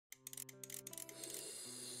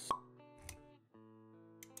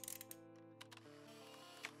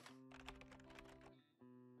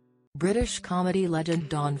British comedy legend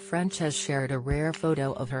Dawn French has shared a rare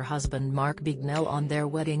photo of her husband Mark Bignell on their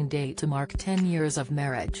wedding day to mark 10 years of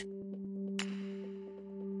marriage.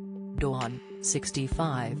 Dawn,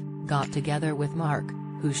 65, got together with Mark,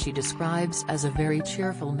 who she describes as a very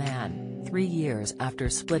cheerful man, 3 years after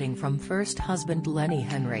splitting from first husband Lenny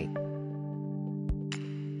Henry.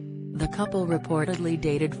 The couple reportedly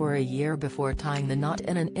dated for a year before tying the knot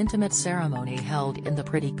in an intimate ceremony held in the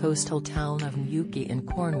pretty coastal town of Newquay in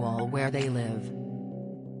Cornwall where they live.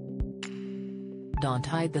 Dawn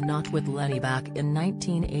tied the knot with Lenny back in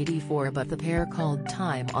 1984, but the pair called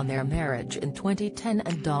time on their marriage in 2010,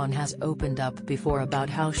 and Dawn has opened up before about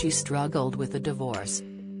how she struggled with the divorce.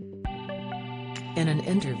 In an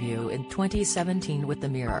interview in 2017 with The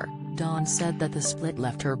Mirror, Dawn said that the split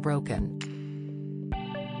left her broken.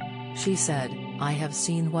 She said, "I have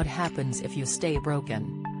seen what happens if you stay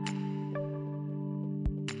broken.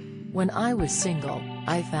 When I was single,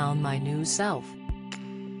 I found my new self.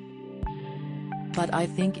 But I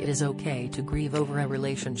think it is okay to grieve over a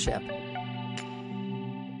relationship."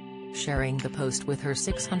 Sharing the post with her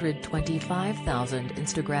 625,000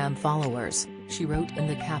 Instagram followers, she wrote in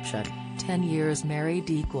the caption, "10 years married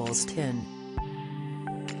equals tin.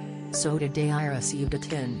 So today I received a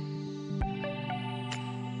tin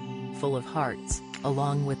full of hearts,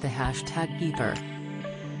 along with the hashtag keeper."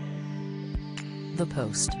 The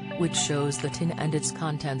post, which shows the tin and its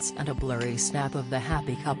contents and a blurry snap of the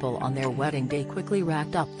happy couple on their wedding day, quickly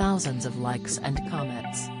racked up thousands of likes and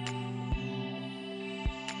comments.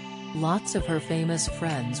 Lots of her famous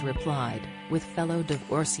friends replied, with fellow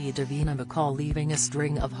divorcee Davina McCall leaving a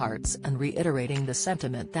string of hearts and reiterating the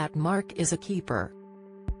sentiment that Mark is a keeper.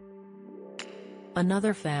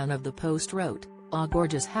 Another fan of the post wrote, "Aw,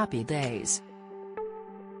 gorgeous happy days.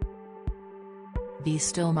 Be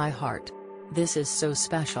still my heart. This is so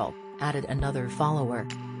special," added another follower.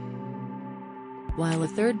 While a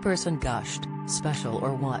third person gushed, "Special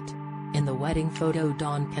or what?" In the wedding photo,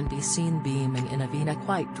 Dawn can be seen beaming in a v-neck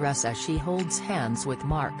white dress as she holds hands with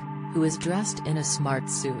Mark, who is dressed in a smart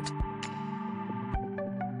suit.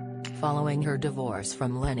 Following her divorce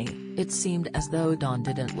from Lenny, it seemed as though Dawn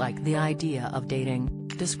didn't like the idea of dating,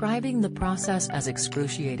 describing the process as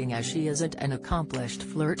excruciating as she isn't an accomplished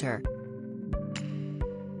flirter.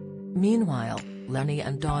 Meanwhile, Lenny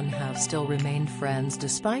and Dawn have still remained friends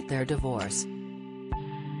despite their divorce.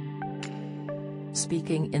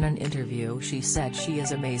 Speaking in an interview, she said she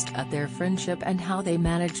is amazed at their friendship and how they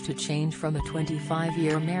managed to change from a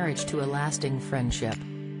 25-year marriage to a lasting friendship.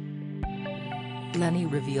 Lenny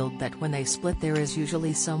revealed that when they split, there is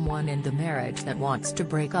usually someone in the marriage that wants to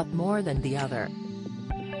break up more than the other.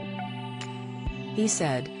 He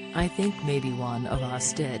said, "I think maybe one of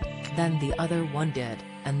us did, then the other one did,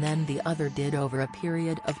 and then the other did over a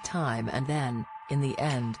period of time, and then, in the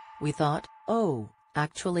end, we thought, oh,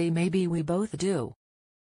 actually maybe we both do."